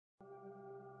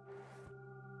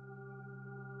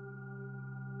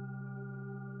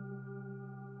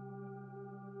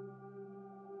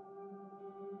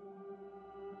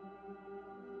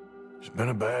It's been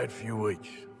a bad few weeks,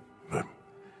 but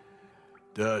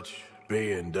Dutch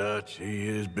being Dutch, he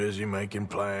is busy making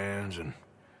plans, and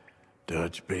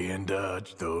Dutch being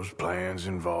Dutch, those plans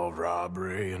involve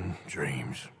robbery and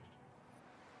dreams.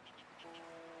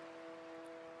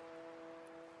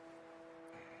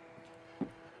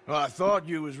 Well, I thought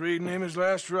you was reading him his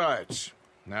last rites.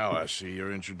 Now I see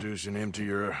you're introducing him to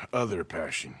your other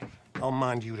passion. I'll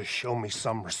mind you to show me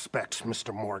some respect,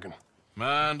 Mr. Morgan.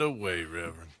 Mind away,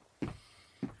 Reverend.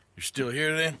 You still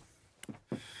here, then?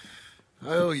 I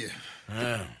owe you.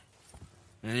 Yeah.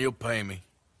 And you'll pay me.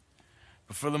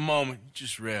 But for the moment,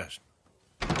 just rest.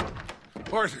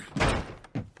 Arthur,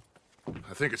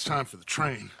 I think it's time for the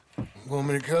train. Want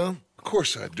me to come? Of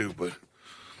course I do, but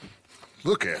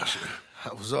look at you.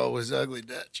 I was always ugly,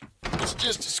 Dutch. It's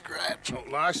just a scratch.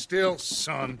 Don't lie still,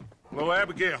 son. Hello,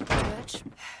 Abigail. Dutch,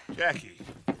 Jackie.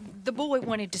 the boy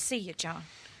wanted to see you, John.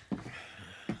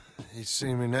 He's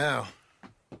seen me now.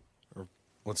 Or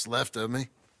what's left of me.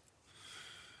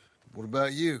 What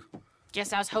about you?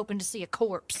 Guess I was hoping to see a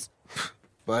corpse.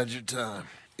 Bide your time.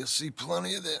 You'll see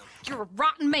plenty of them. You're a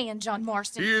rotten man, John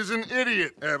Marston. He is an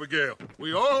idiot, Abigail.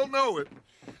 We all know it.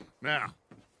 Now,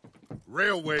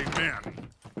 railway men.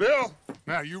 Bill,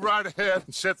 now you ride ahead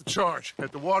and set the charge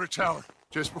at the water tower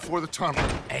just before the tunnel.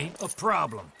 Ain't a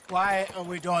problem. Why are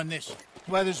we doing this?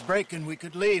 Weather's breaking. We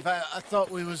could leave. I thought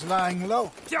we was lying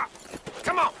low. Yeah,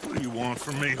 come on. What do you want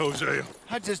from me, Hosea?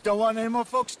 I just don't want any more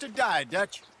folks to die,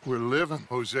 Dutch. We're living,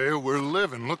 Hosea. We're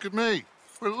living. Look at me.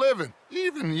 We're living.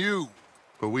 Even you.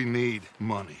 But we need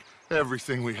money.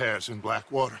 Everything we has in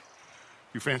Blackwater.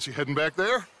 You fancy heading back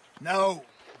there? No.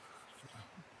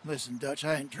 Listen, Dutch,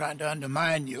 I ain't trying to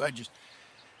undermine you. I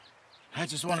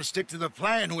just want to stick to the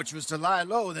plan, which was to lie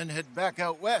low, then head back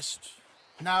out west.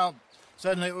 Now,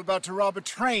 suddenly we're about to rob a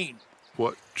train.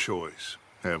 What choice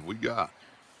have we got?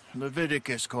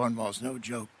 Leviticus Cornwall's no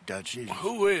joke, Dutch.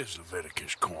 Who is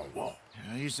Leviticus Cornwall?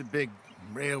 He's a big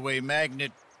railway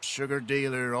magnate, sugar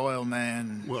dealer, oil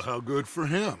man. Well, how good for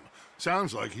him.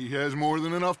 Sounds like he has more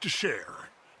than enough to share.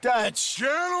 Dutch!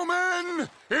 Gentlemen,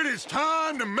 it is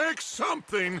time to make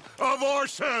something of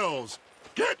ourselves.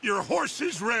 Get your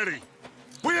horses ready.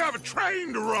 We have a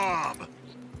train to rob.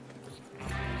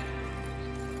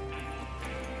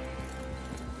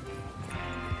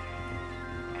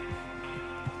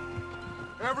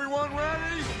 Everyone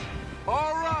ready?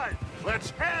 All right,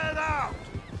 let's head out.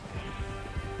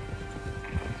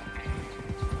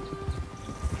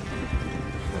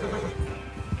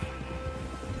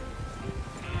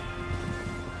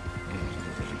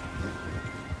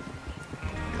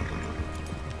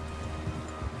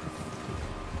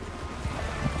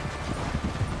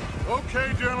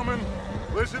 Okay, gentlemen,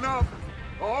 listen up,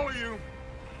 all of you.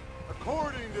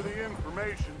 According to the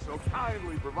information so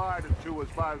kindly provided to us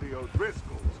by the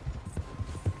O'Driscolls,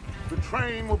 the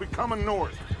train will be coming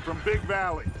north from Big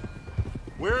Valley.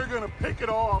 We're gonna pick it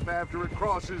off after it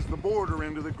crosses the border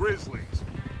into the Grizzlies.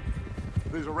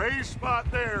 There's a raised spot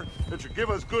there that should give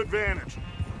us good vantage.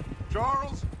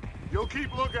 Charles, you'll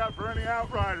keep lookout for any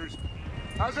outriders.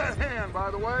 How's that hand,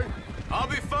 by the way? I'll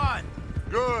be fine.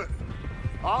 Good.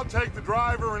 I'll take the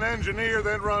driver and engineer,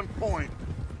 then run point.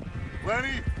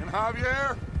 Lenny and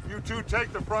Javier, you two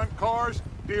take the front cars,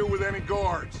 deal with any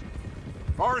guards.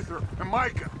 Arthur and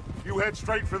Micah, you head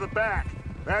straight for the back.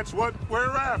 That's what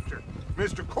we're after.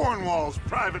 Mr. Cornwall's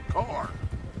private car.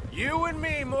 You and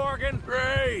me, Morgan.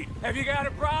 Great. Have you got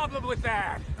a problem with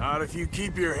that? Not if you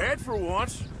keep your head for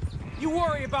once. You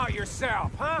worry about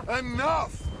yourself, huh?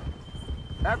 Enough!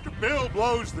 After Bill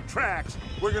blows the tracks,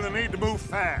 we're gonna need to move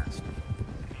fast.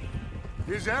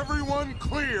 Is everyone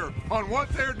clear on what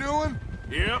they're doing?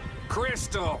 Yep.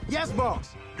 Crystal. Yes,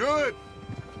 boss. Good.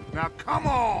 Now come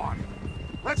on.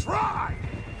 Let's ride!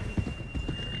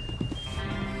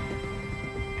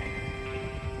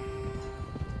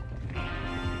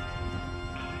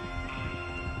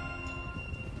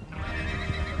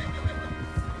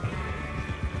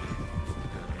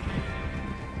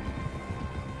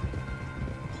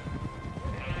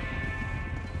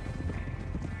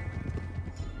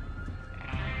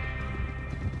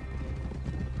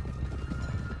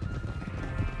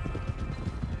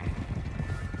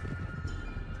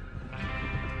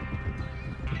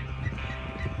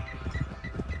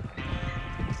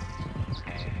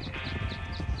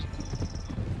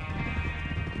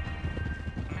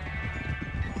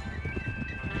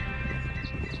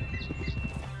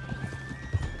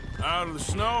 Out of the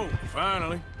snow,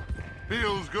 finally.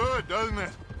 Feels good, doesn't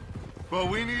it? But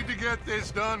we need to get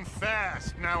this done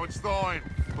fast, now it's thawing,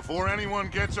 before anyone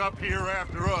gets up here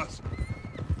after us.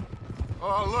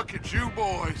 Oh, look at you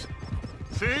boys.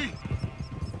 See?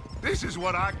 This is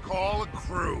what I call a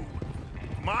crew.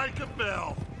 Micah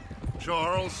Bell,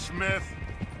 Charles Smith,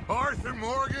 Arthur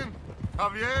Morgan,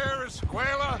 Javier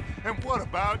Escuela, and what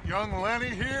about young Lenny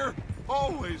here?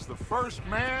 Always the first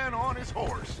man on his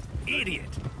horse. Idiot.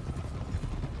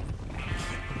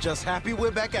 Just happy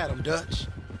we're back at him, Dutch.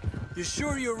 You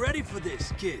sure you're ready for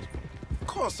this, kid? Of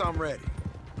course I'm ready.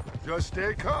 Just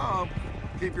stay calm.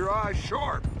 Keep your eyes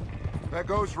sharp. That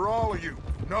goes for all of you.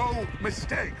 No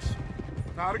mistakes.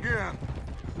 Not again.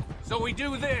 So we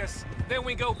do this, then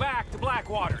we go back to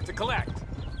Blackwater to collect.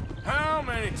 How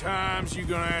many times you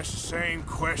gonna ask the same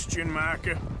question,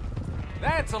 Micah?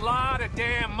 That's a lot of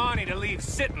damn money to leave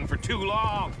sitting for too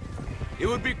long. It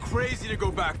would be crazy to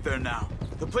go back there now.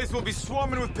 The place will be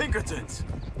swarming with Pinkertons.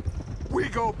 We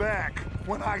go back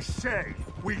when I say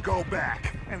we go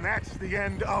back, and that's the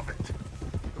end of it.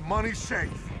 The money's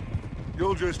safe.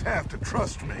 You'll just have to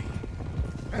trust me.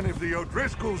 And if the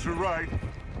O'Driscolls are right,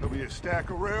 there'll be a stack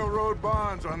of railroad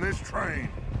bonds on this train.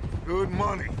 Good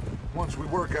money, once we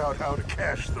work out how to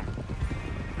cash them.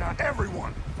 Now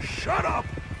everyone, shut up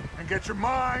and get your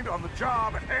mind on the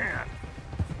job at hand.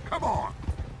 Come on.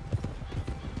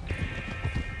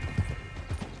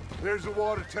 There's the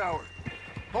water tower.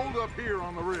 Hold up here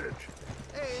on the ridge.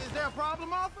 Hey, is there a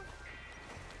problem, Arthur?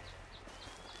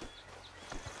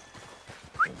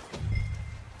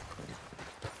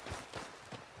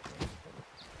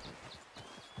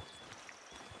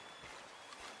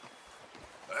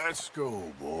 Let's go,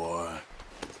 boy.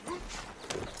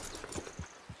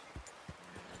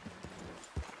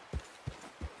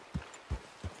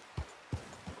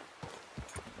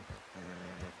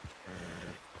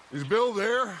 Is Bill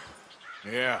there?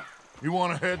 Yeah, You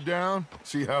want to head down?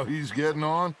 See how he's getting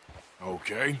on?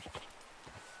 okay.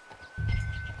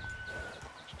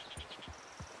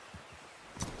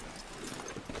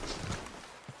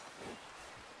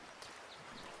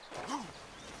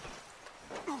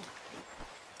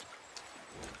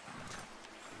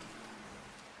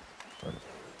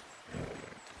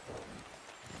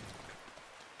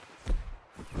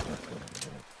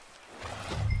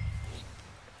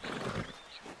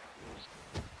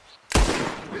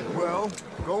 Well,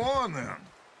 go on then.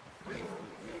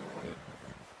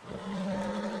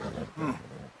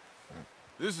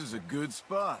 This is a good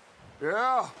spot.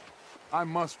 Yeah, I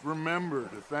must remember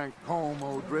to thank Colm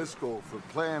O'Driscoll for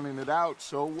planning it out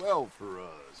so well for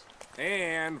us.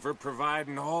 And for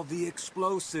providing all the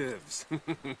explosives.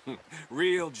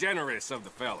 Real generous of the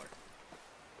feller.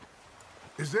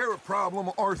 Is there a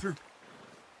problem, Arthur?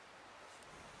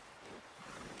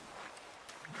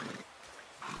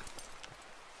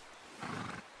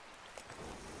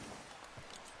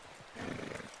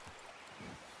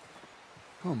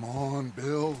 Come on,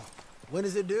 Bill. When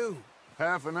does it due?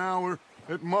 Half an hour,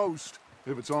 at most,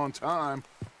 if it's on time.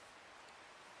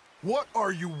 What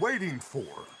are you waiting for?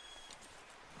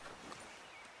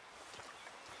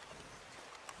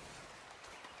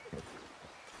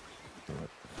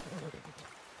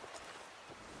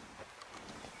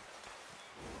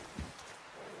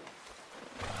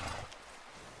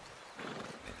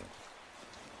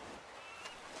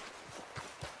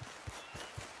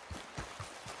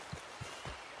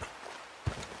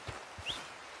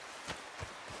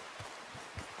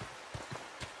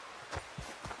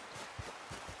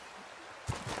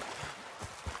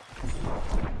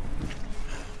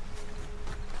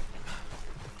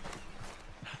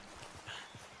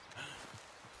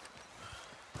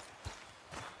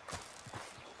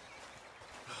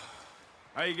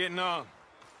 How you getting on?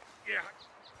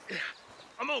 Yeah,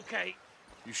 I'm okay.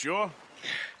 You sure?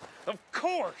 Of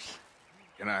course.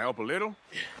 Can I help a little?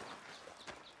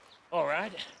 All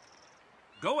right.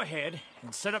 Go ahead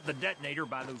and set up the detonator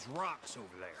by those rocks over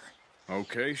there.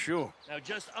 Okay, sure. Now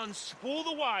just unspool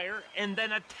the wire and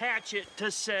then attach it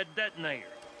to said detonator.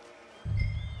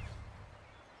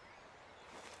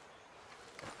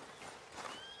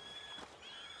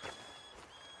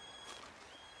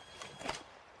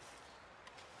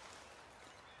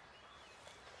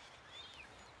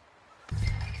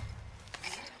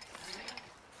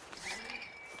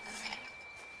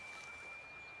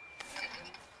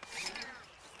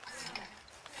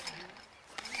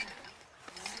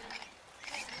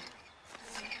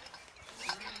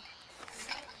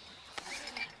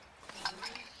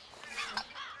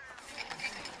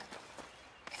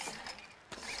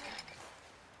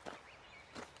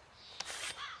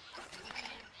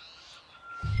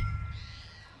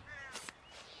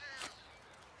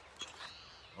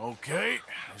 Okay,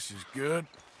 this is good.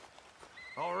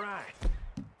 All right.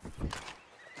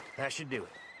 That should do it.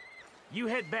 You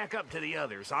head back up to the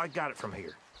others. I got it from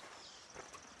here.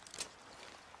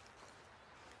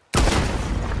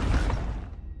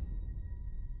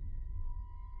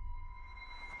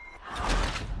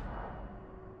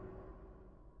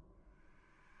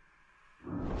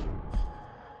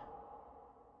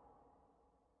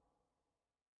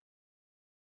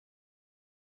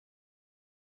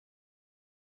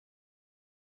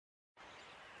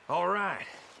 All right.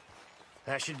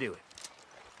 That should do it.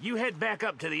 You head back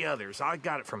up to the others. I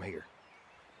got it from here.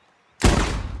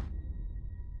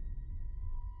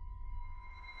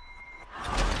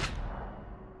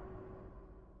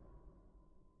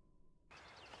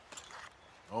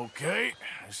 Okay,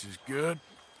 this is good.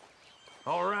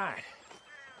 All right.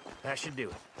 That should do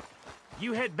it.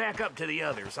 You head back up to the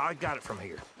others. I got it from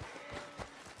here.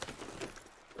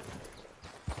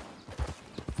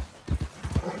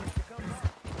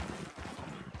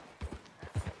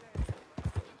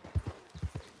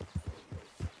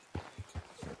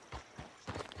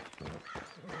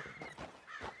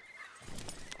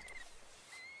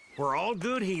 We're all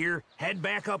good here. Head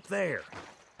back up there.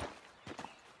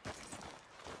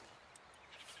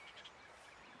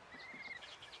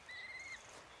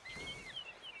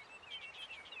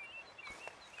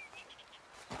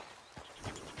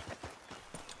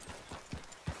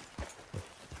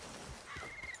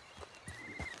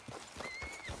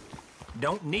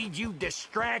 Don't need you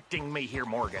distracting me here,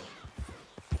 Morgan.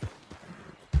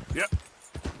 Yep.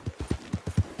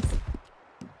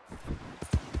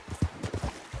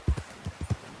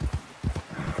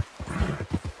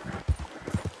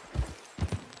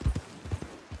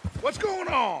 What's going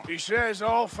on? He says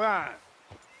all fine.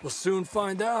 We'll soon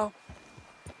find out.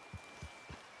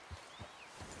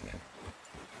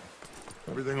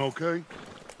 Everything okay?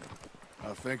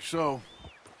 I think so.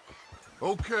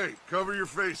 Okay, cover your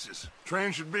faces.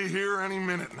 Train should be here any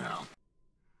minute now.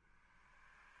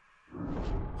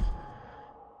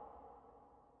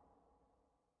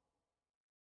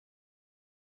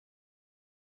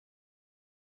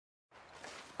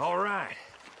 All right.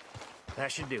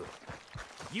 That should do it.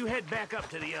 You head back up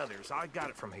to the others. I got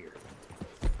it from here.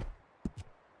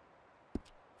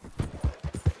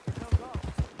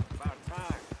 About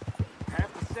time. I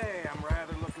have to say, I'm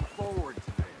rather looking forward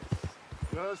to this.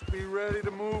 Just be ready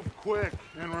to move quick,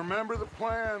 and remember the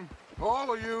plan.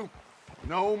 All of you,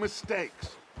 no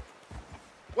mistakes.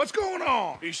 What's going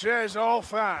on? He says all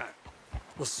fine.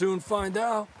 We'll soon find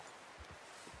out.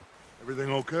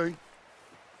 Everything okay?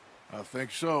 I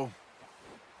think so.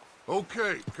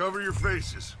 Okay, cover your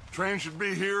faces. Train should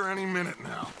be here any minute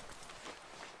now.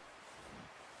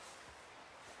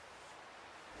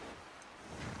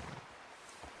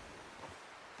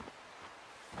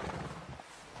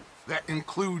 That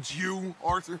includes you,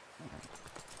 Arthur?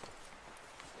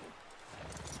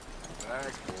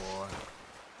 Back, boy.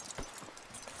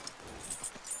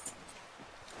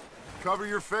 Cover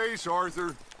your face,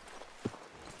 Arthur.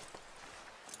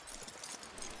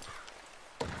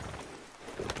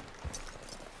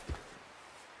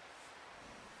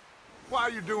 Why are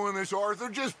you doing this, Arthur?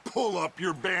 Just pull up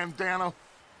your bandana.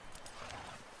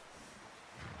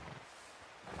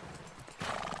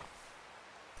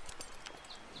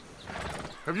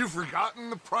 Have you forgotten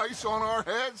the price on our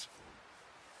heads?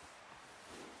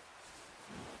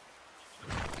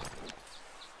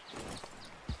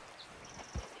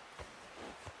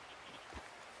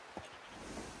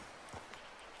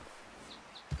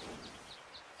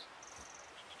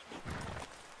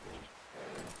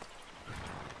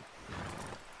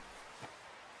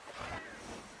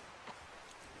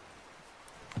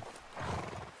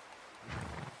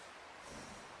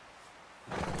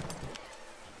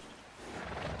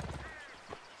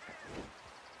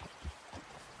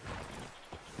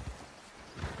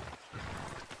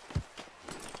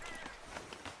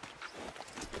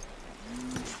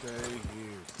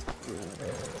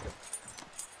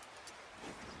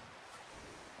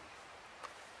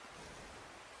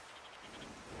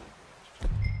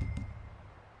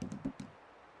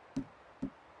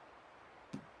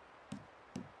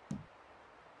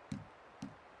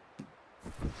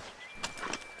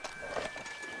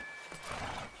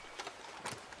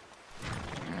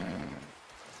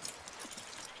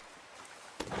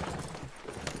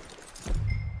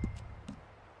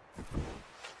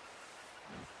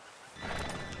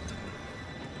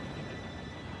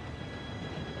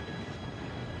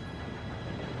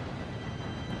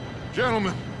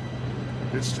 Gentlemen,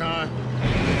 it's time.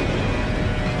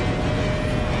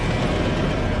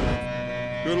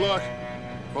 Good luck,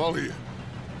 all of you.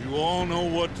 You all know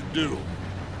what to do.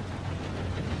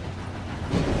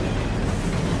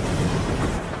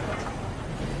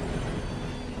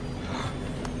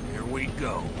 Here we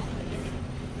go.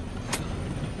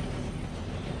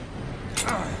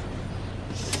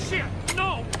 Shit!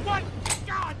 No! What?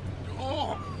 God!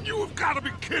 Oh, you have got to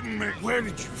be kidding me. Where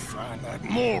did you find that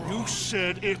moron? You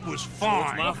said it was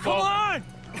fine. My fault. Come on!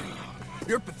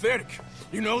 You're pathetic.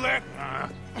 You know that?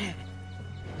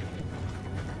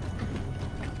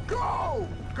 Go!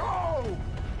 Go!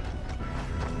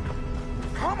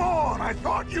 Come on, I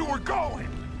thought you were going.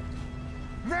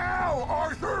 Now,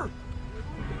 Arthur!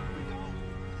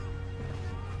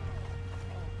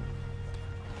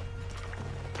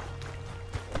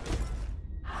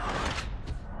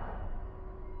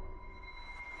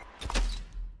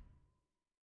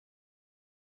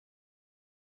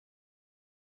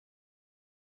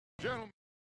 Gentlemen.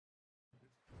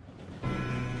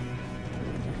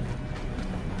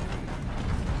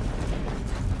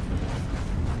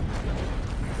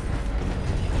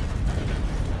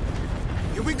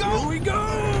 Here we go! Here we go!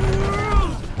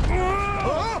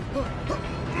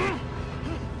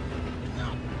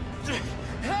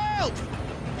 Help!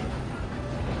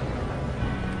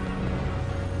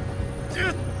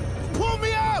 Pull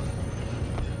me up!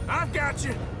 I've got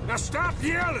you. Now stop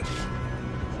yelling.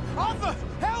 Arthur,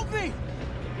 help me!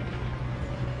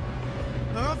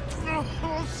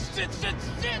 Oh, shit!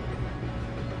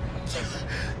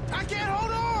 I can't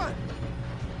hold on!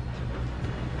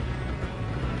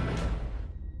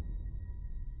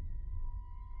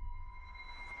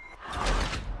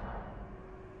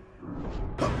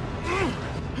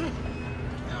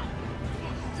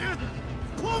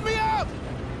 Pull me up!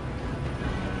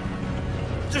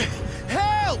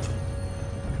 Help!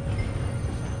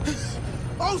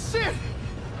 Oh, shit!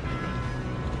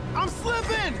 I'm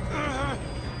slipping!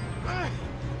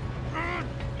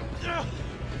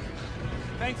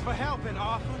 Thanks for helping,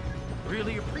 Arthur.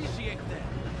 Really appreciate that.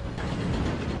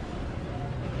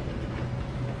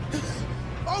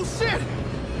 Oh, shit!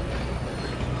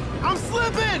 I'm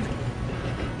slipping!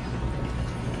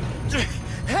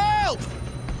 Help!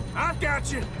 I've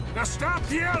got you. Now stop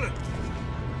yelling.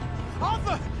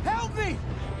 Arthur, help me!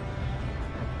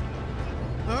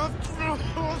 Oh,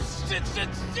 shit!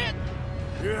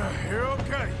 Yeah, you're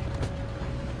okay.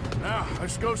 Now,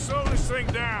 let's go slow this thing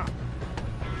down.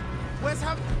 Where's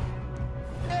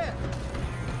there?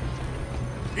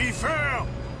 He fell.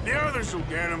 The others will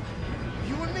get him.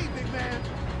 You and me, big man.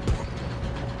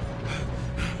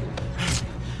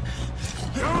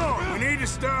 Come on, we need to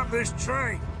stop this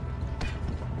train.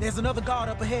 There's another guard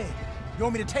up ahead. You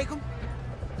want me to take him?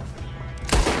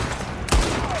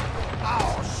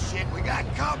 Oh, shit, we got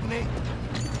company.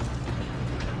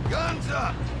 Guns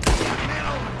up. Men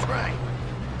on the train.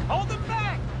 Hold them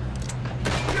back!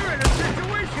 You're in a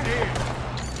situation here.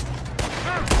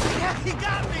 Yeah, he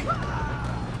got me!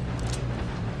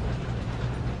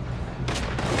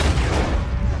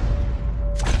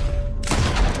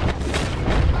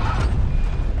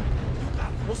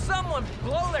 Will someone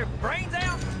blow their brains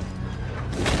out?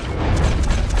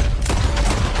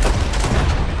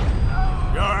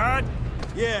 You all right?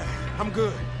 Yeah, I'm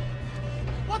good.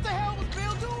 What the hell was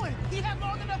Bill doing? He had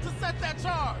long enough to set that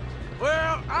charge.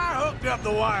 Well, I hooked up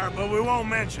the wire, but we won't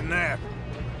mention that.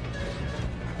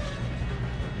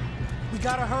 We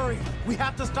gotta hurry. We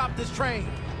have to stop this train.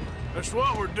 That's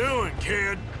what we're doing,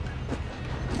 kid.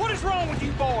 What is wrong with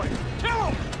you boys? Kill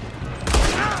them!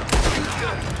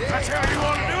 That's how you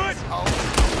want to do it?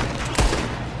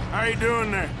 How you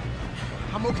doing there?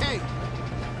 I'm okay.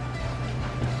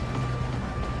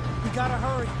 We gotta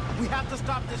hurry. We have to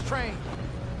stop this train.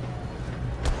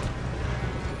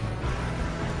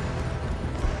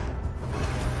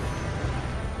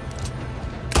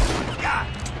 God!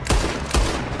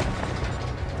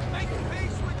 Make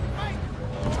peace with the mate,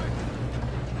 boy!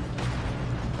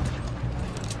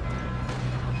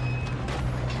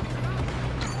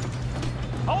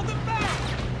 Hold them back!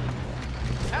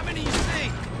 How many you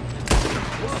see?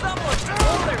 Will someone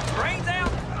blow their brains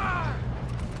out?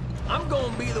 I'm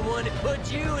gonna be the one that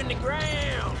puts you in the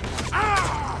ground.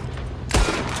 Ah!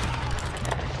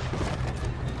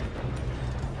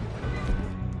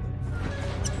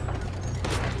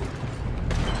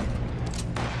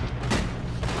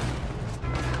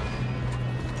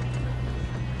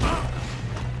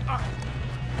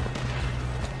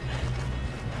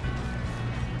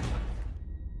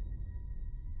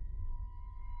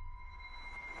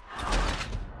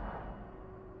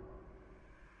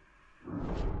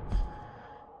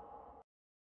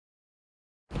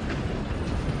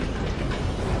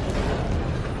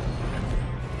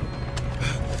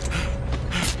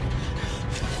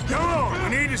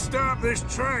 We need to stop this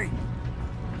train.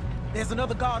 There's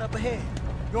another guard up ahead.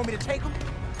 You want me to take him?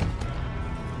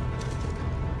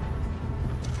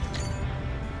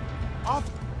 Off.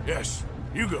 Yes,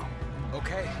 you go.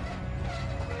 Okay.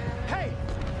 Hey!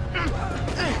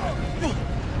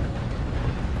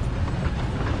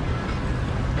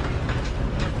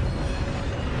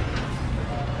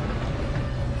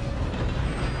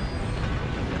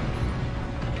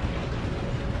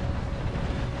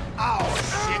 Oh,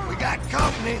 shit, we got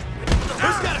company.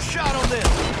 Who's got a shot on this?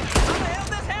 How the hell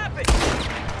did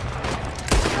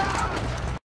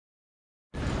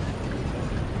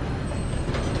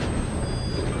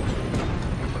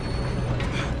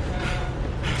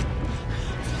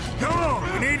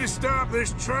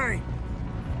this train.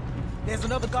 There's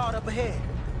another guard up ahead.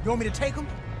 You want me to take him?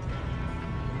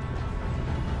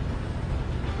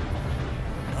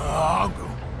 I'll go.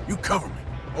 You cover me.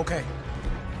 Okay.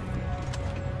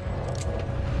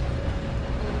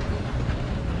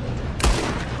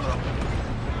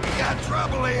 We got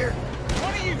trouble here.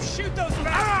 One of you shoot those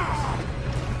bastards!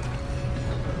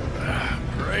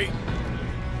 Great.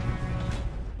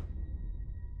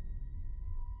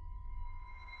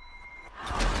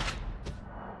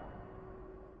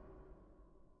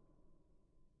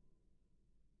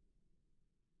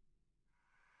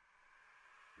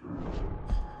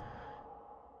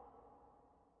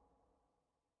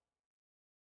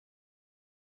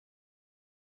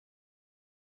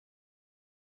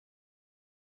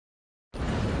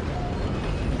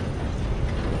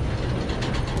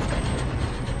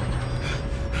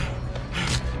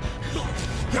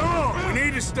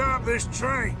 Stop this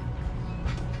train!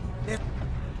 There's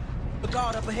a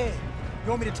guard up ahead. You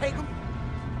want me to take him?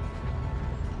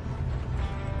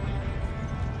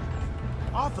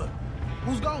 Arthur,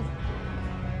 who's going?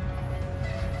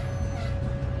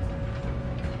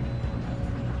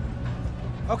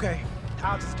 Okay,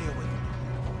 I'll just deal with him.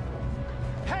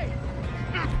 Hey!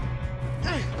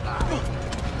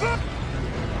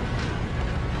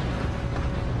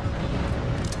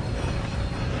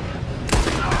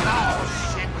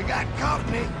 Got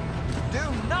company.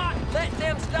 Do not let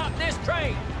them stop this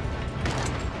train.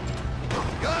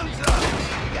 Guns up.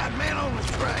 We got men on the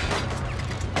train.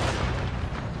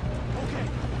 Okay.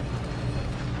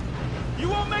 You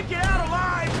won't make it out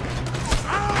alive.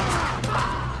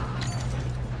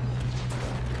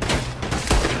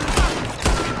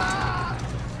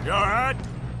 You all right?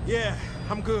 Yeah,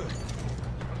 I'm good.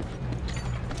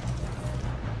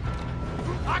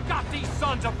 I got these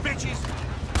sons of bitches.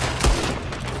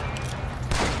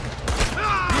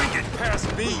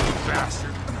 Past me, you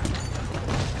bastard.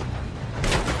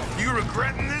 You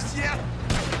regretting this yet?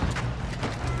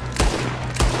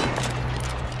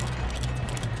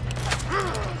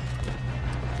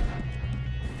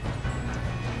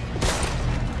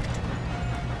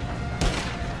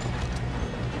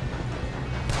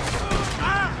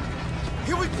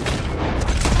 Here we go.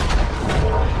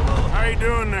 How you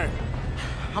doing there?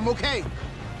 I'm okay.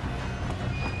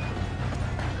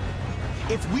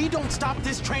 If we don't stop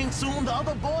this train soon, the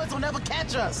other boys will never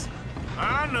catch us.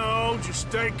 I know, just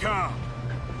stay calm.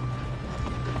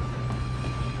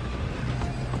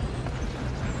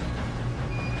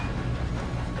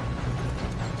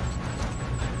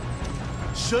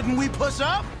 Shouldn't we push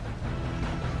up?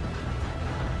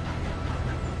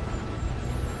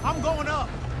 I'm going up.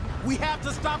 We have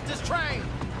to stop this train.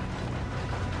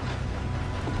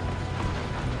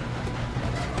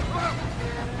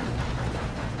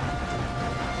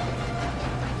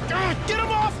 Get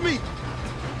him off me!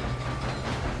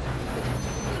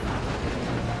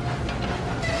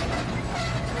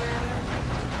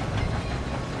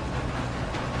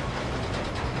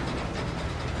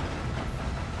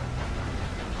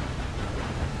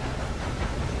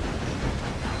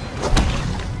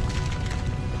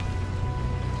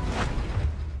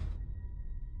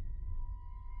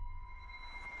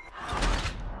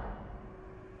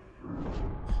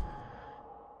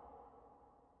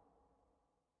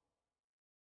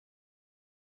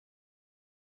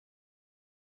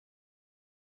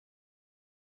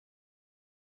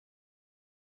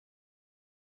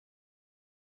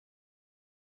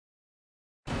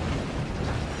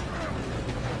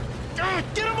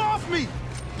 Get him off me!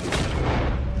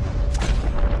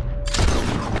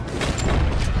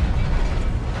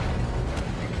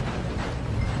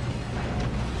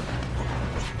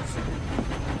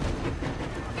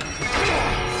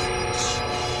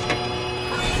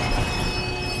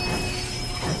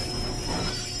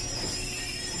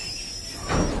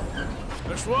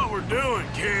 That's what we're doing,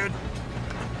 kid.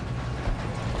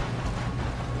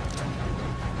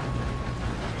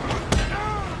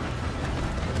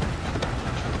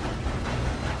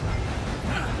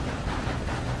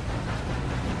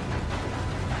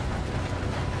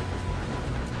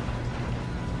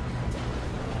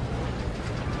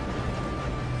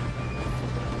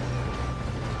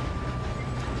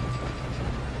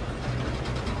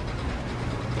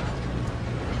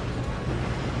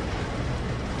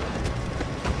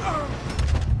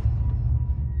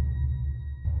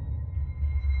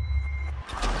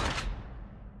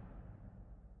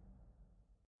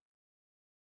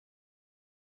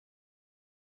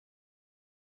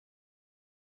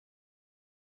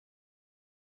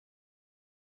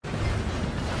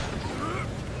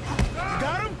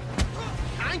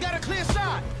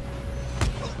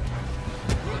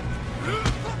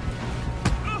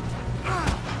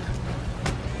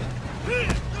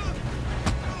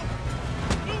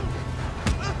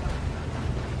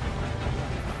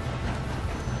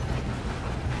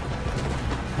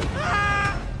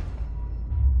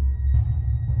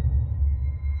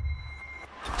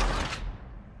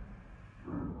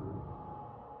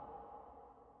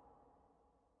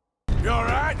 You all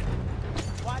right?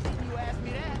 Why didn't you ask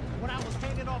me that when I was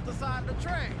hanging off the side of the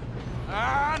train?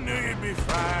 I knew you'd be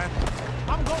fine.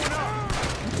 I'm going up.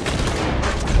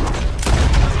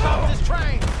 Stop this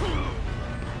train.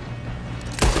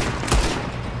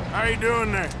 How you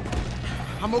doing there?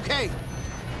 I'm okay.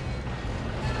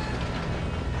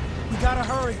 We gotta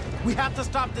hurry. We have to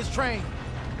stop this train.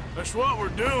 That's what we're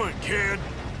doing, kid.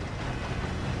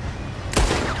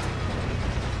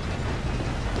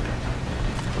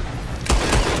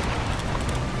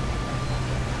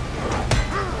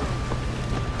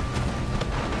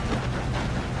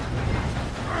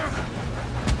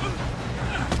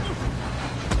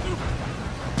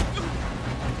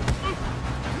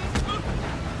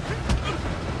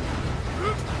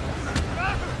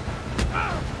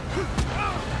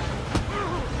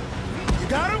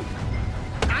 Got him?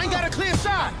 I ain't got a clear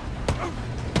shot.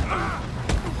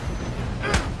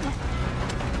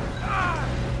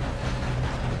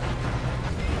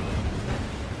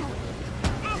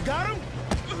 You got him?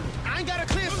 I ain't got a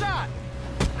clear shot.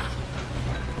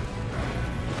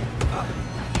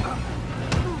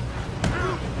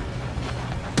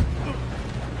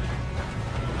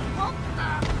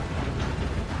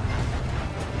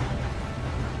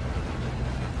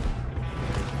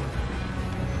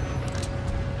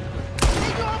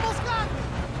 You almost got me.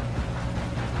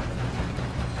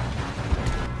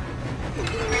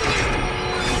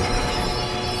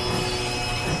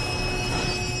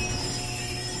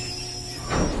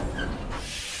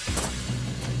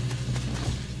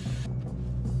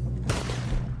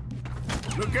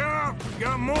 Look out! We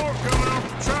got more coming off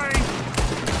the train.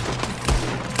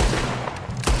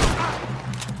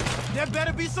 There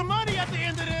better be some money at the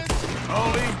end of this.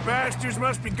 All these bastards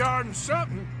must be guarding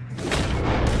something. They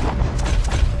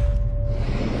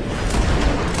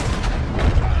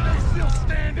still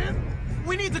standing?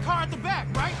 We need the car at the back,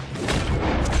 right?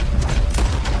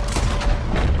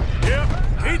 Yep,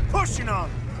 keep pushing on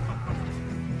it.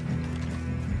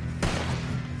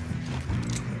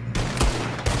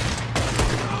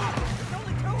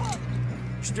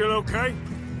 Still okay?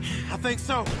 I think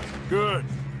so. Good.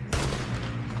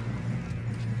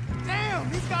 Damn,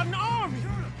 he's got an army.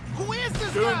 Who is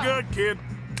this Doing guy? good, kid.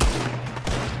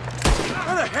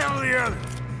 Where the hell are the others?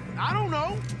 I don't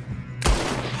know.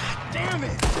 Damn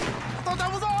it. I thought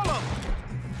that was all of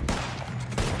them.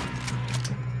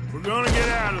 We're gonna get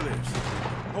out of this.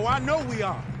 Oh, I know we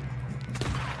are.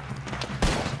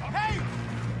 Hey,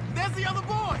 there's the other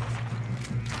boys.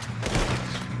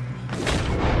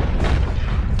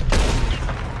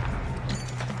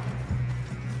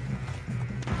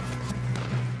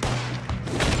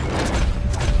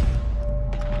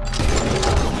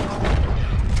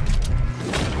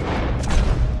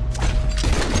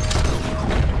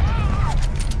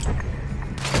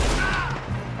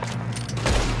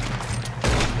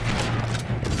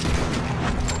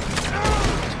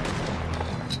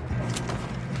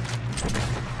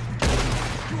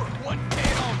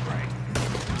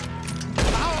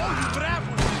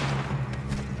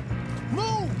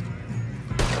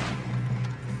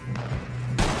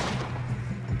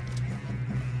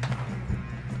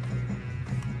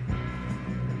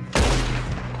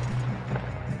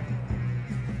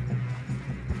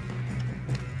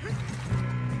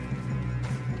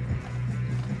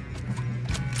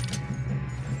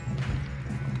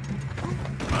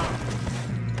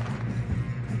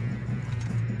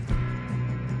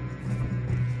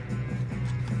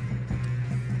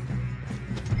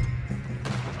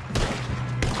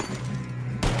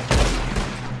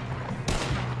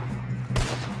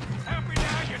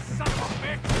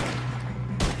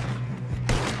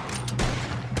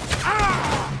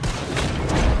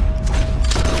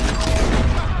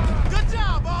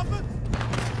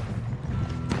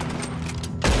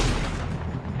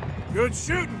 Good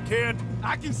shooting, kid.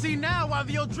 I can see now why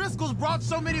the O'Driscolls brought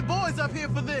so many boys up here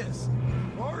for this.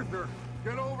 Arthur,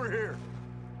 get over here.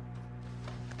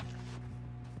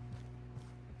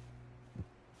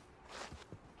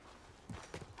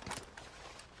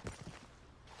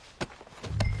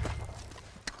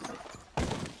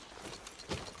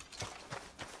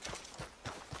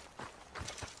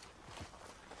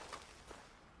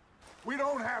 We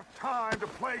don't have time to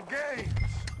play games.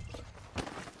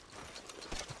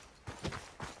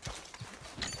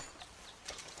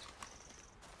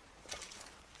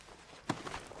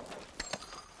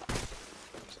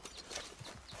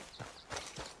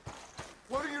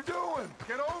 What are you doing?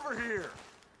 Get over here.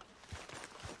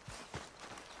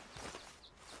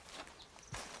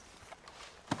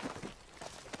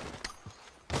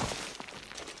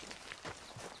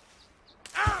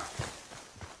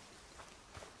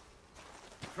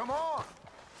 Come on.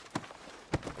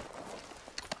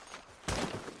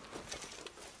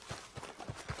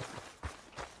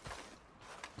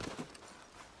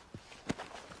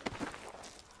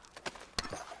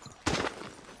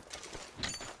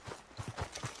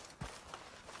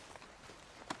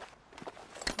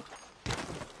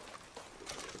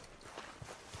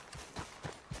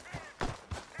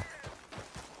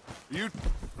 You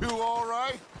two all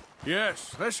right?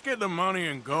 Yes, let's get the money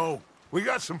and go. We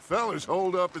got some fellas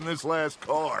holed up in this last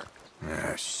car.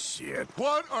 Ah, shit.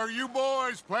 What are you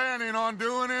boys planning on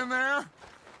doing in there?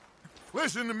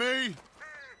 Listen to me.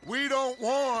 We don't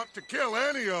want to kill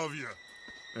any of you.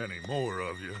 Any more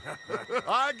of you.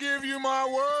 I give you my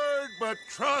word, but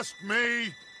trust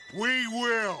me, we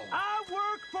will. I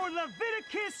work for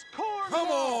Leviticus Cornwall. Come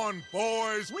on,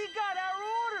 boys. We got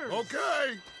our orders.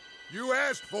 Okay. You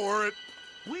asked for it.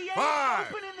 We ain't 5,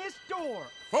 opening this door.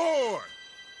 4,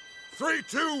 3,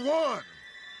 2, 1.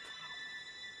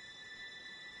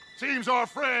 Seems our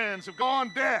friends have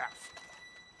gone deaf.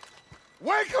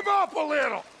 Wake them up a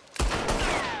little!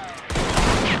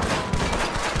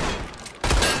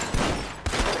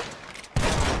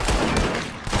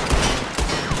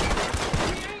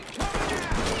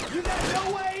 You got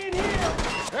no way in here.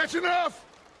 That's enough!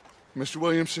 Mr.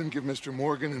 Williamson, give Mr.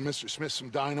 Morgan and Mr. Smith some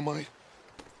dynamite.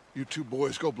 You two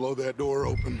boys go blow that door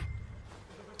open.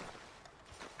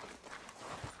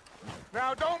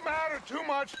 Now, don't matter too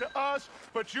much to us,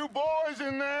 but you boys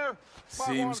in there...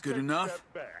 Seems good enough.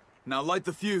 Now light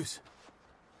the fuse.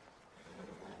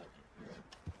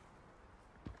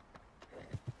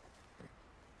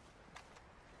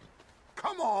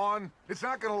 Come on! It's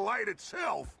not gonna light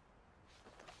itself!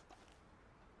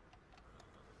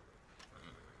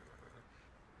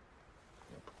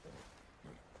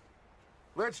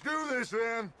 Let's do this,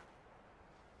 then!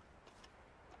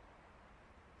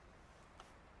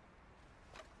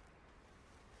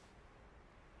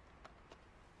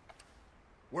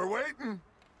 We're waiting.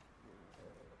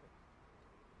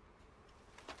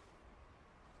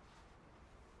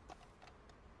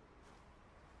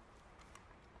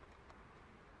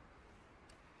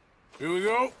 Here we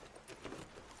go.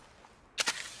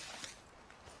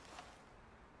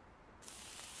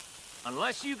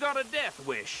 Unless you got a death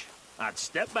wish, I'd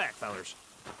step back, fellers.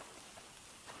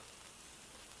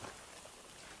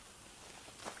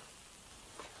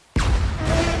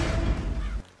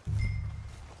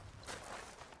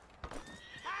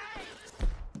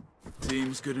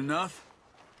 Seems good enough.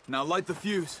 Now light the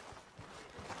fuse.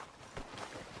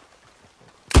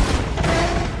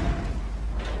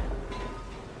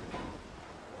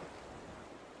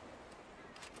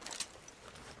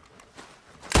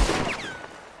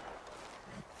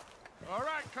 All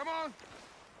right, come on.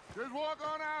 Just walk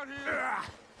on out here.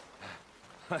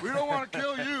 We don't want to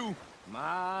kill you.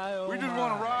 We just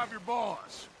want to rob your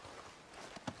boss.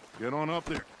 Get on up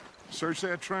there. Search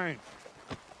that train.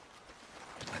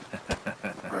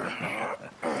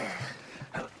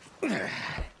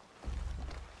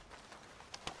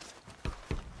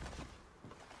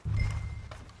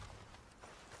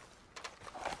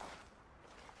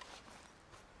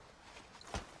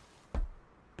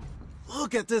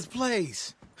 Look at this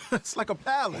place. It's like a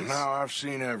palace. Well, now I've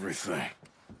seen everything.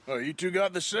 Oh, you two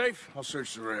got the safe? I'll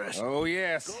search the rest. Oh,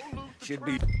 yes. Should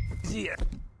be easier.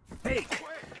 Hey.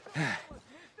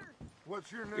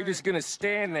 What's your name? You're just gonna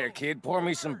stand there, kid. Pour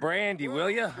me some brandy, will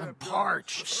you? I'm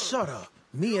parched. Shut up.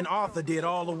 Me and Arthur did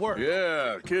all the work.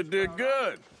 Yeah, kid did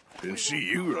good. Didn't see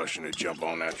you rushing to jump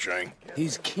on that train.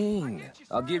 He's king.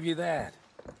 I'll give you that.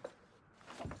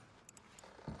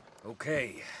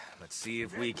 Okay, let's see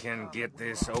if we can get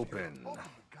this open. Open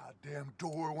the goddamn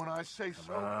door when I say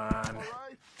so. Come on. All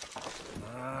right?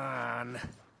 Come on.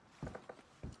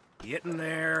 Get in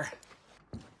there.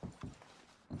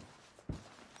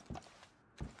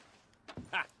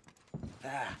 Ha.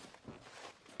 Ah.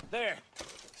 There.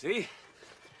 See?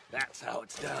 That's how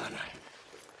it's done.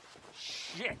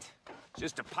 Shit.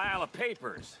 Just a pile of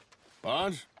papers.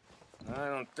 Bonds? I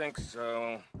don't think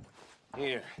so.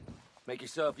 Here. Make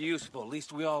yourself useful. At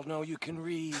least we all know you can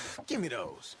read. Give me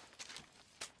those.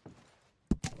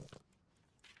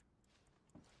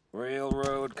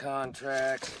 Railroad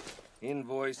contracts,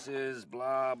 invoices,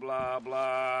 blah, blah,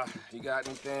 blah. You got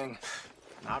anything?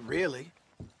 Not really.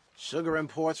 Sugar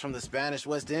imports from the Spanish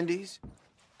West Indies.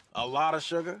 A lot of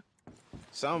sugar.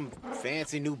 Some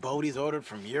fancy new boat he's ordered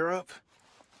from Europe.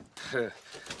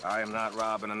 I am not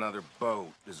robbing another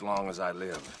boat as long as I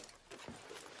live.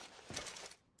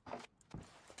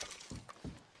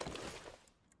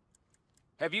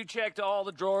 Have you checked all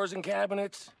the drawers and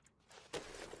cabinets?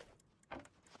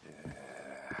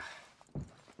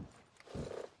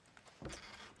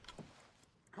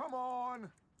 Come on.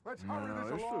 Let's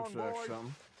hurry this along, looks like boys.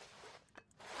 something.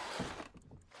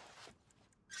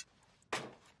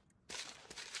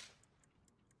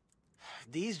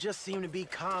 These just seem to be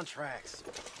contracts.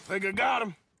 Think I got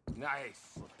him. Nice.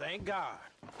 Well, thank God.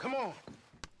 Come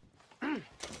on.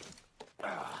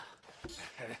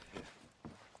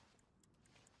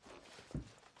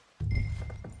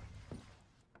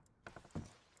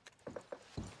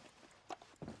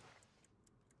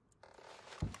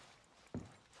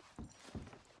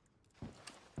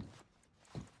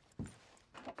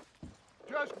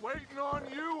 Waiting on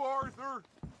you, Arthur.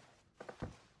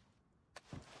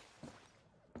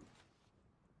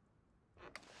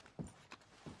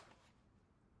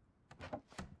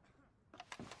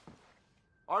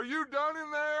 Are you done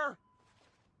in there?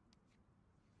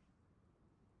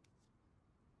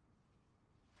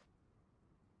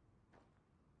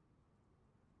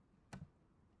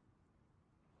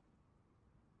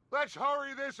 Let's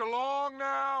hurry this along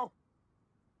now.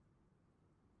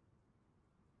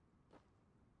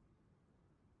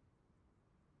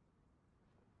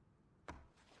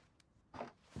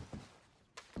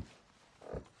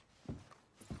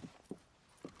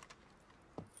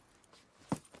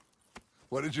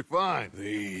 What did you find?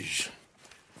 These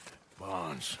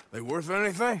bonds. They worth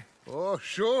anything? Oh,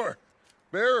 sure.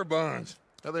 Bearer bonds.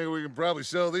 I think we can probably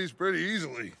sell these pretty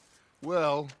easily.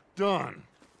 Well done.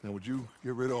 Now, would you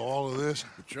get rid of all of this?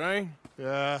 The train?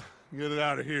 Yeah, get it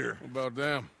out of here. What about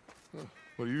them?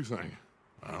 What do you think?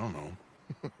 I don't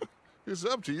know. It's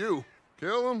up to you.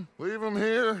 Kill them, leave them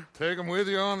here, take them with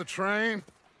you on the train.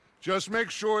 Just make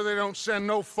sure they don't send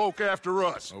no folk after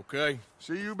us. Okay.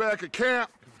 See you back at camp.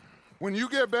 When you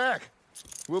get back,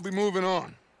 we'll be moving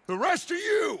on. The rest of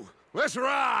you, let's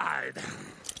ride!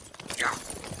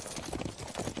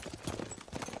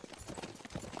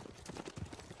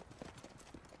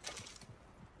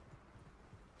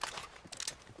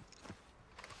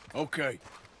 Okay.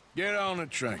 Get on the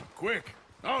train. Quick.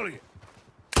 All of you.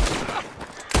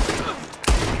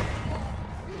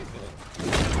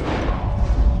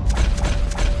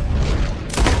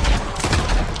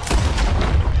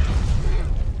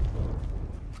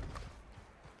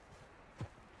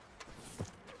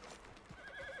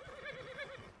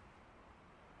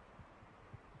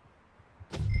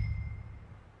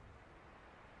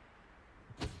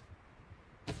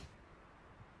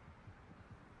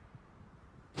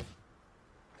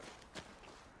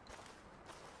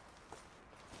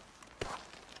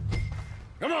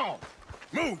 Come on!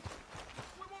 Move!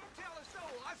 We won't tell a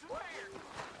soul, I swear!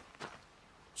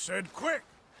 Said quick!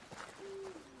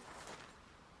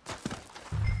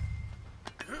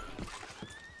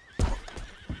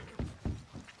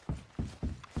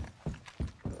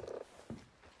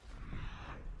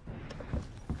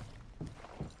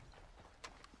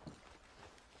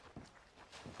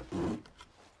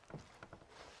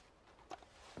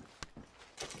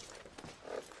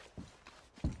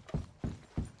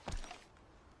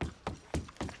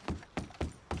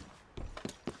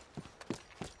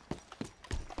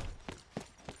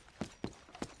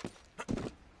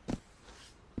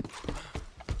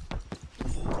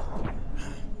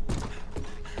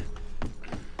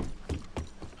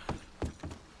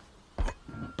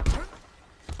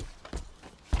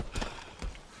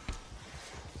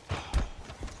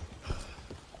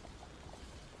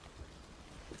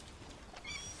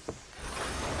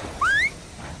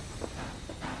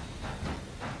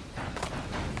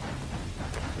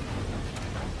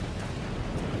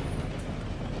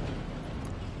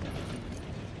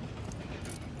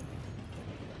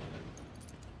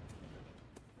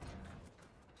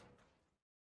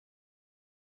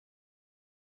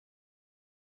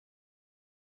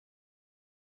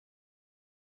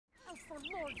 Oh, for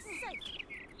Lord's sake,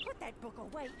 put that book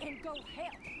away and go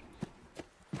help.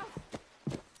 Oh,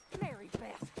 Mary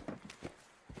Beth.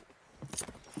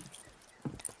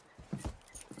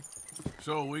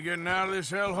 So, we getting out of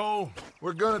this hellhole?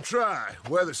 We're gonna try.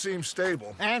 Weather seems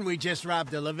stable. And we just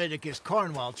robbed the Leviticus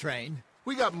Cornwall train.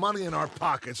 We got money in our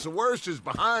pockets. The worst is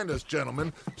behind us,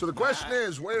 gentlemen. So the question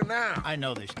is, where now? I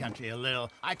know this country a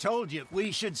little. I told you,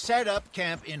 we should set up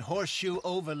camp in Horseshoe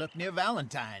Overlook near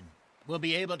Valentine. We'll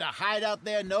be able to hide out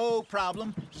there, no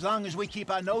problem, as long as we keep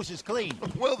our noses clean.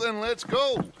 Well, then let's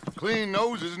go. Clean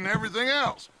noses and everything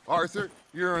else. Arthur,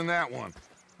 you're in that one.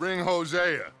 Bring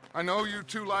Hosea. I know you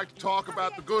two like to talk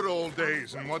about the good old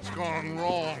days and what's gone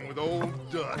wrong with old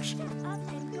Dutch.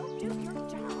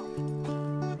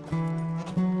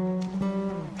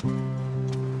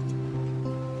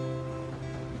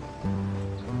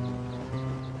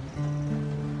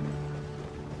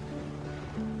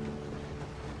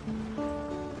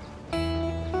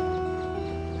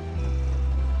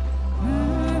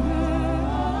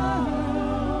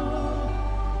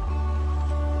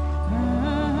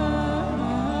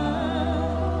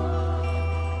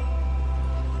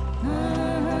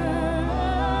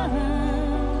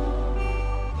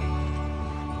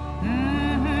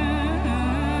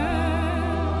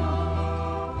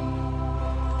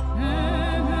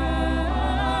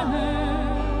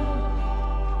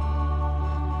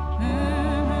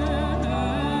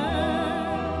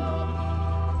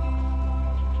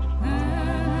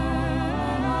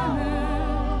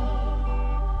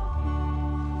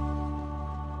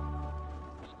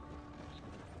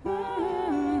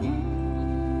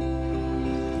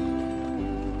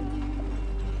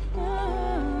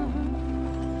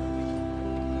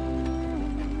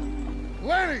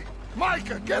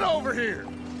 Micah, get over here!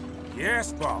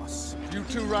 Yes, boss. You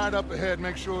two ride up ahead,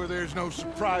 make sure there's no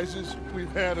surprises.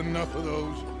 We've had enough of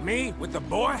those. Me with the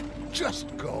boy?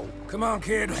 Just go. Come on,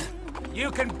 kid. You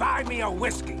can buy me a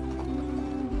whiskey.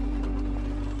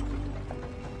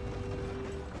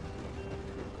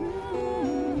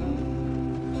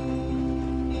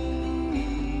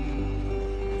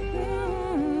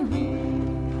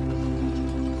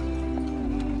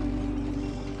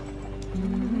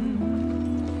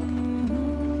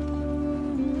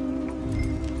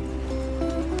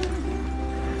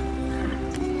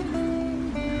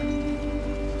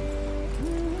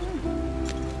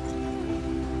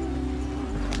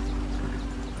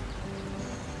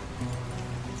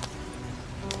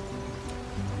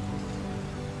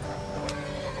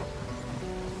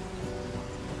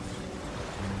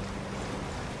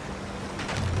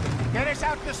 Get us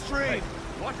out the stream.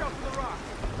 Watch out for the rock.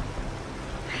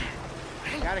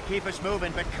 Gotta keep us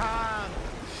moving, but calm.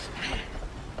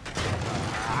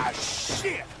 Ah,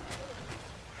 shit!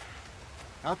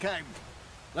 Okay,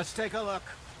 let's take a look.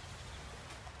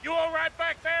 You all right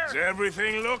back there? Does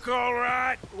everything look all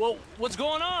right? Well, what's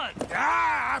going on?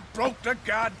 Ah, I broke the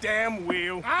goddamn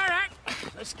wheel. All right,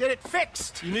 let's get it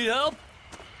fixed. You need help?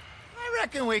 I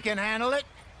reckon we can handle it.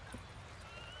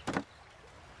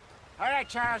 All right,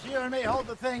 Charles, you and me hold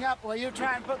the thing up while you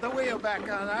try and put the wheel back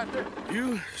on, Arthur.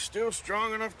 You still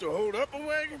strong enough to hold up a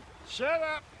wagon? Shut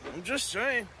up. I'm just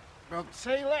saying. Well,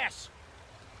 say less.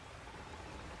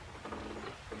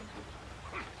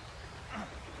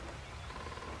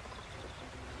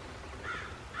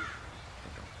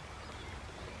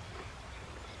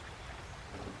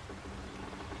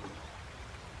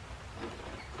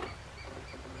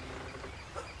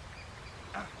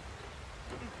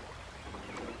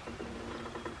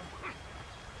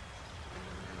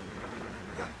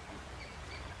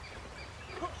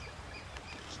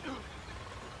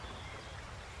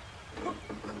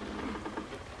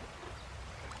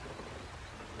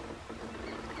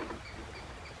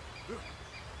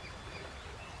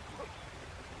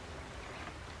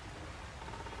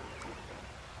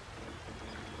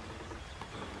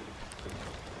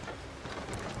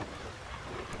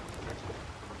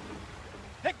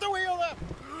 Pick the wheel up!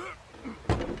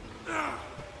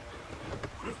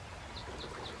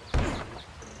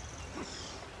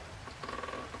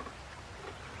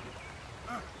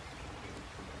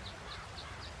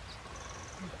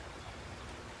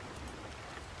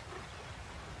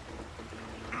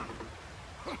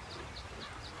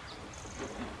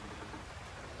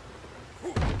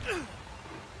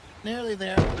 Nearly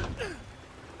there.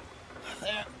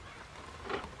 There.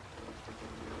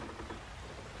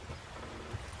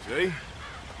 See?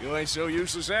 You ain't so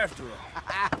useless after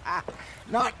all.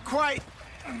 Not quite.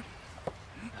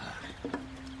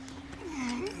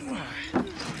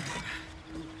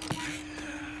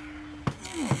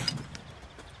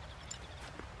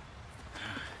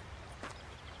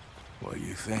 What do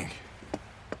you think?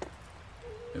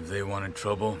 If they wanted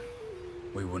trouble,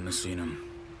 we wouldn't have seen them.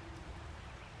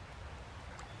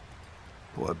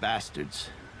 Poor bastards.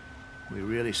 We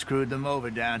really screwed them over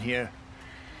down here.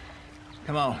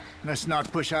 Come on, let's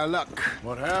not push our luck.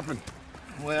 What happened?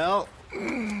 Well,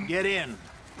 get in.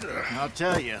 I'll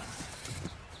tell you.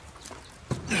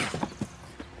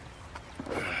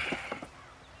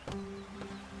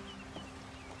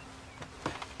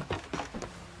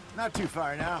 Not too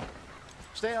far now.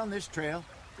 Stay on this trail.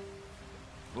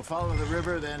 We'll follow the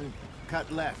river, then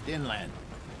cut left inland.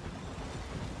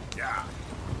 Yeah.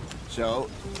 So,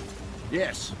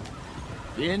 yes,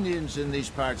 the Indians in these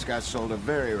parts got sold a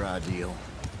very raw deal.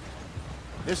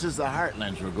 This is the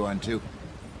heartlands we're going to.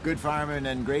 Good farming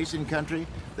and grazing country,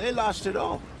 they lost it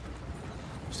all.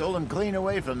 Stolen clean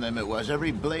away from them it was,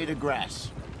 every blade of grass.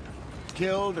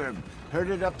 Killed or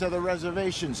herded up to the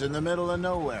reservations in the middle of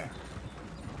nowhere.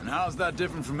 And how's that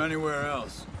different from anywhere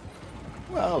else?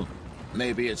 Well,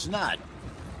 maybe it's not.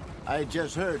 I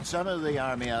just heard some of the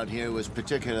army out here was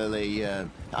particularly,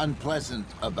 unpleasant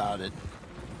about it.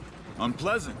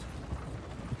 Unpleasant?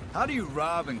 How do you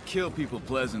rob and kill people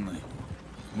pleasantly?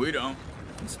 We don't,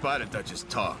 in spite of Dutch's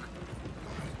talk.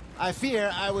 I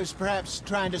fear I was perhaps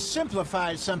trying to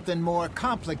simplify something more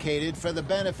complicated for the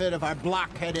benefit of our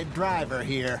block-headed driver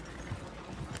here.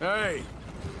 Hey,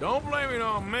 don't blame it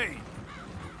on me.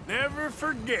 Never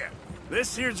forget,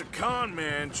 this here's a con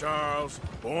man, Charles,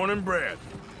 born and bred.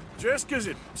 Just 'cause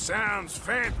it sounds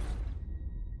fancy.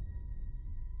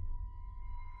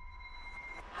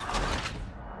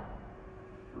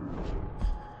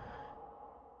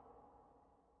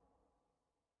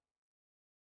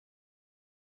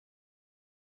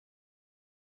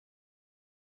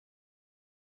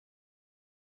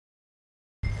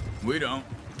 We don't,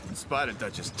 in spite of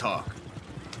Dutch's talk.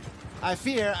 I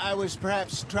fear I was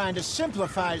perhaps trying to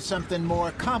simplify something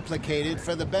more complicated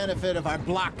for the benefit of our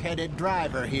block-headed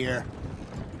driver here.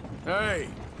 Hey,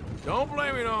 don't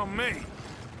blame it on me.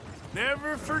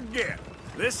 Never forget,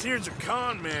 this here's a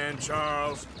con man,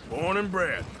 Charles, born and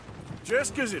bred.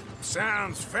 Just 'cause it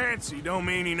sounds fancy don't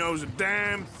mean he knows a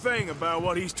damn thing about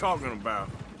what he's talking about.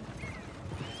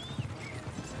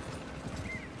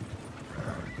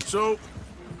 So,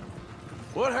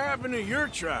 what happened to your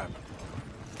tribe?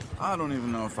 I don't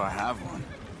even know if I have one.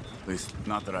 At least,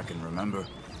 not that I can remember.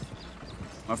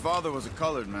 My father was a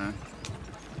colored man.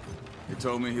 He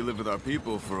told me he lived with our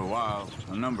people for a while.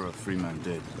 A number of free men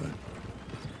did, but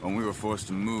when we were forced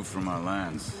to move from our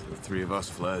lands, the three of us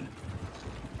fled.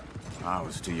 I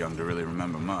was too young to really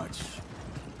remember much.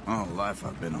 My whole life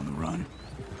I've been on the run.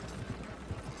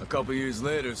 A couple years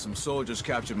later, some soldiers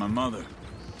captured my mother.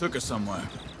 Took her somewhere.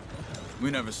 We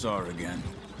never saw her again.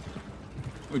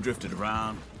 We drifted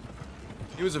around.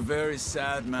 He was a very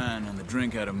sad man, and the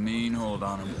drink had a mean hold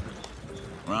on him.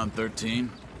 Around 13,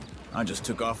 I just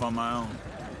took off on my own.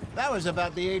 That was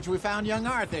about the age we found young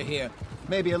Arthur here.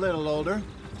 Maybe a little older.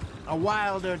 A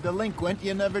wilder delinquent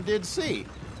you never did see.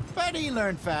 But he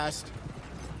learned fast.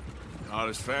 Not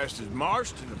as fast as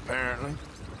Marston, apparently.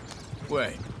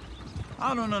 Wait,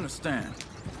 I don't understand.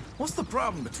 What's the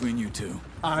problem between you two?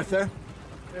 Arthur?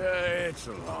 It's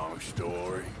a long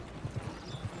story.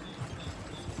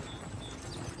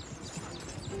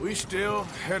 We still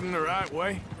heading the right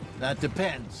way? That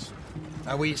depends.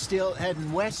 Are we still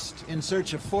heading west in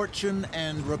search of fortune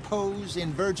and repose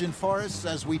in virgin forests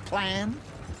as we planned?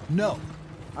 No.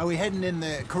 Are we heading in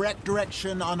the correct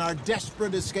direction on our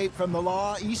desperate escape from the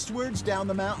law eastwards down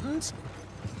the mountains?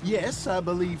 Yes, I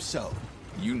believe so.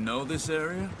 You know this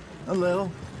area? A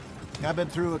little. I've been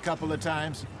through a couple of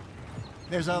times.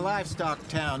 There's a livestock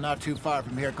town not too far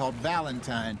from here called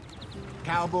Valentine.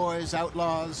 Cowboys,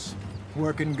 outlaws,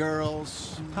 working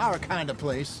girls, our kind of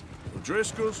place.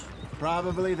 O'Driscolls?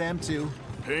 Probably them too.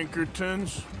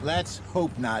 Pinkertons? Let's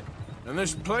hope not. And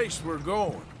this place we're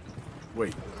going.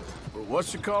 Wait,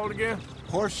 what's it called again?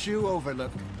 Horseshoe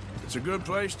Overlook. It's a good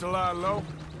place to lie low?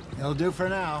 It'll do for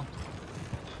now.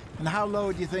 And how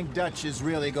low do you think Dutch is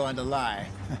really going to lie?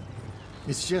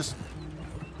 It's just,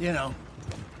 you know,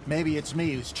 maybe it's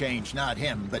me who's changed, not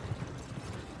him, but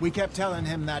we kept telling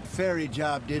him that ferry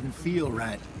job didn't feel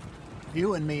right.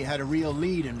 You and me had a real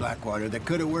lead in Blackwater that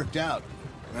could have worked out.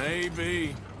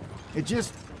 Maybe. It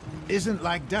just isn't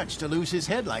like Dutch to lose his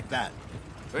head like that.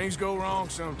 Things go wrong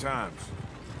sometimes.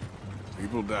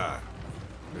 People die.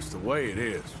 It's the way it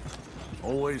is.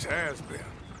 Always has been.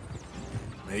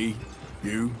 Me,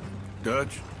 you,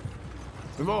 Dutch.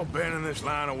 We've all been in this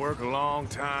line of work a long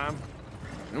time.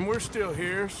 And we're still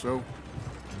here, so...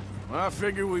 I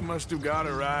figure we must have got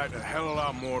it right a hell of a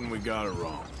lot more than we got it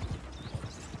wrong.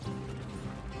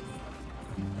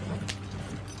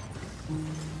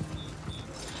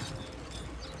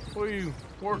 What are you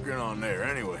working on there,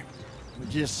 anyway?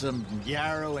 Just some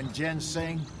yarrow and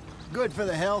ginseng. Good for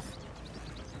the health.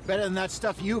 Better than that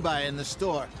stuff you buy in the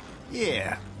store.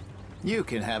 Yeah, you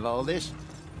can have all this.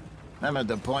 I'm at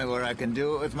the point where I can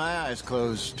do it with my eyes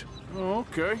closed. Oh,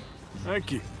 okay.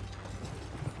 Thank you.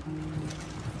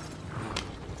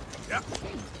 Yep.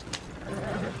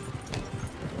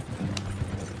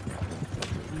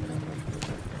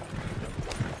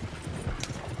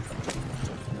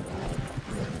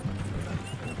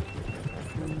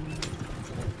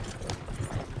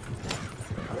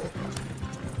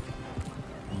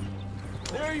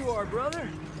 There you are, brother.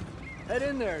 Head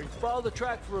in there and follow the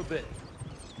track for a bit.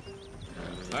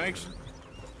 Thanks.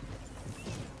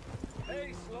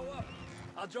 Hey, slow up.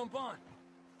 I'll jump on.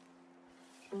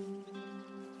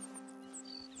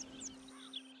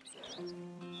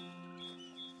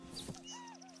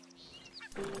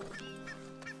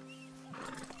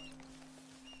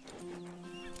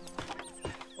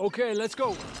 Okay, let's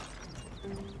go.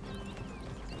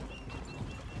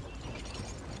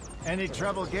 Any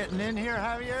trouble getting in here,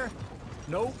 Javier?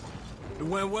 Nope. It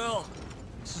went well.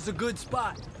 This is a good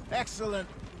spot. Excellent.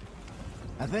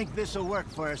 I think this'll work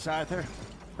for us, Arthur.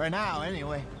 For now,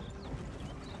 anyway.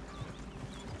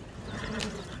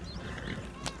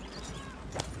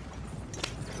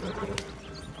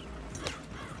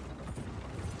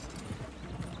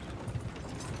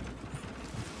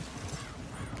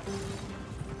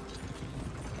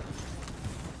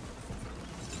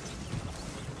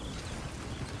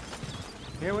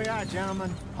 Here we are, gentlemen.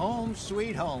 Home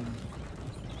sweet home.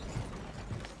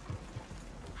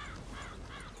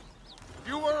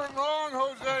 You weren't wrong,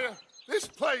 Hosea. This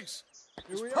place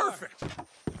It's perfect.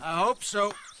 I hope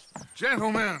so.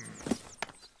 Gentlemen,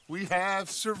 we have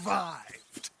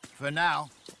survived. For now.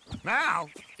 Now,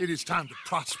 it is time to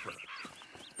prosper.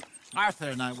 Arthur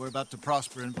and I were about to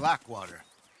prosper in Blackwater.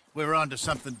 We were onto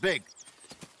something big.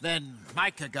 Then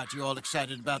Micah got you all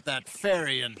excited about that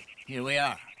ferry, and here we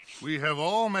are. We have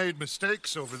all made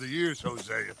mistakes over the years,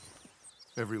 Hosea.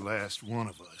 Every last one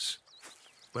of us.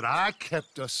 But I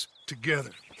kept us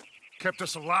together. Kept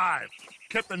us alive.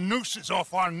 Kept the nooses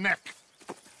off our neck.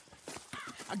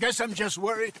 I guess I'm just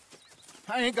worried.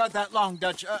 I ain't got that long,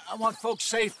 Dutch. I want folks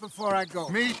safe before I go.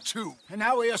 Me too. And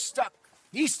now we are stuck.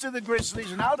 East of the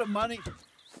Grizzlies and out of money.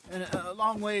 And a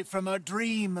long way from our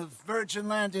dream of virgin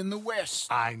land in the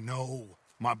west. I know,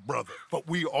 my brother. But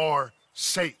we are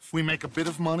safe. We make a bit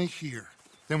of money here.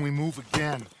 Then we move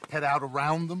again. Head out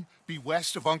around them. Be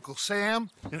west of Uncle Sam.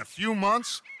 In a few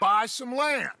months, buy some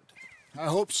land. I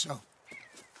hope so.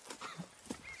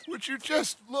 Would you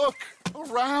just look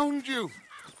around you?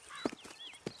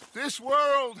 This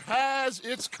world has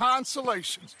its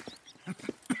consolations.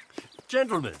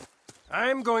 Gentlemen,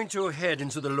 I'm going to head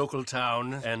into the local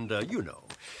town and,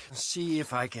 see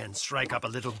if I can strike up a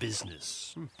little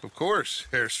business. Of course,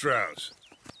 Herr Strauss.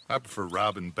 I prefer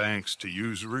robbing banks to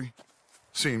usury.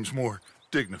 Seems more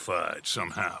dignified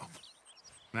somehow.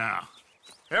 Now,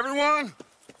 everyone,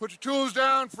 put your tools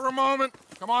down for a moment.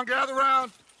 Come on, gather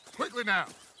round. Quickly now.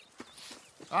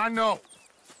 I know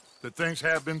that things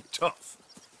have been tough,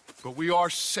 but we are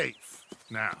safe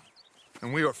now,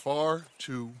 and we are far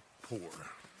too poor.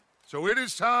 So it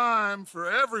is time for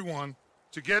everyone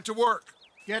to get to work.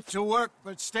 Get to work,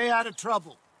 but stay out of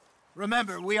trouble.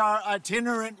 Remember, we are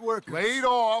itinerant workers. Laid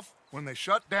off when they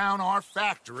shut down our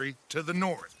factory to the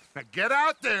north. Now get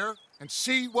out there and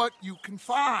see what you can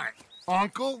find.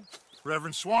 Uncle,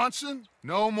 Reverend Swanson,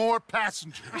 no more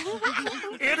passengers.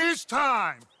 It is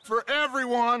time for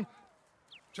everyone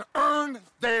to earn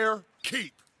their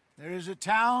keep. There is a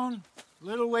town a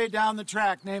little way down the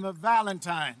track named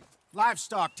Valentine.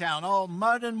 Livestock town, all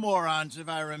mud and morons, if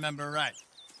I remember right.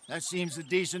 That seems a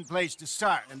decent place to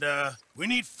start. And, we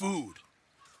need food.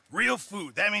 Real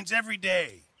food. That means every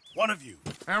day. One of you.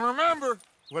 And remember,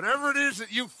 whatever it is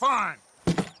that you find,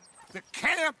 the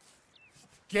camp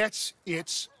gets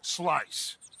its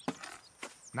slice.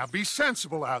 Now be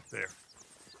sensible out there.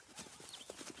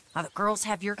 Now, the girls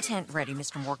have your tent ready,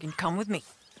 Mr. Morgan. Come with me.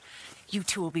 You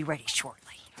two will be ready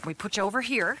shortly. We put you over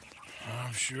here.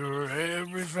 I'm sure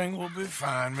everything will be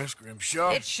fine, Miss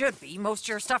Grimshaw. It should be. Most of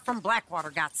your stuff from Blackwater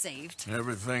got saved.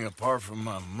 Everything apart from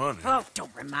my money. Oh,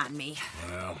 don't remind me.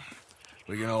 Well,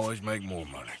 we can always make more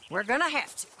money. We're gonna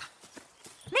have to.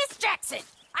 Miss Jackson,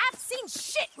 I've seen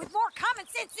shit with more common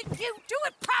sense than you. Do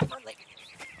it properly.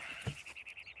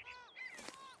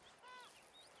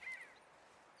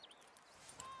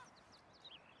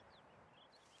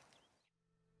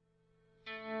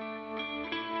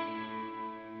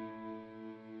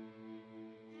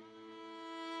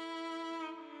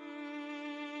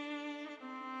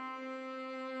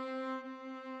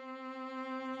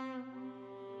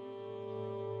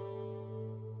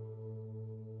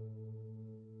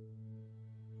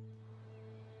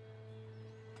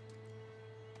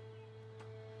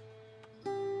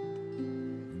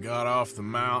 Got off the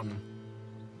mountain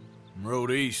and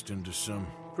rode east into some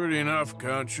pretty enough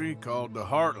country called the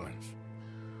Heartlands.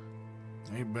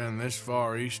 Ain't been this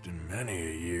far east in many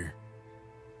a year.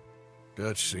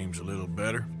 Dutch seems a little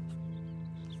better.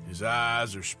 His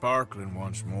eyes are sparkling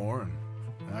once more, and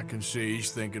I can see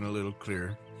he's thinking a little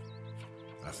clearer.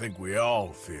 I think we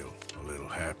all feel a little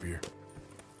happier,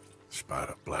 in spite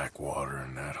of Blackwater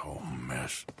and that whole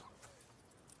mess.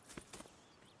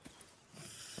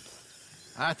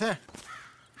 Arthur?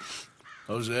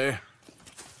 Jose?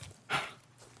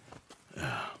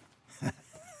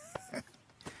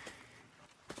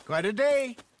 Quite a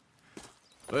day.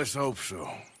 Let's hope so.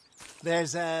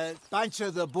 There's a bunch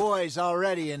of the boys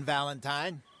already in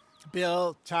Valentine.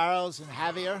 Bill, Charles, and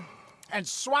Javier. And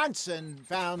Swanson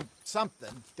found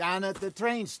something down at the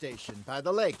train station by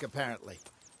the lake, apparently.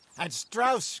 And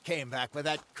Strauss came back with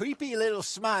that creepy little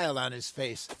smile on his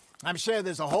face. I'm sure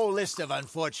there's a whole list of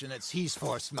unfortunates he's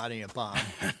forced money upon.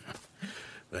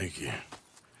 Thank you.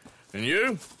 And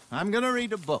you? I'm gonna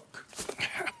read a book.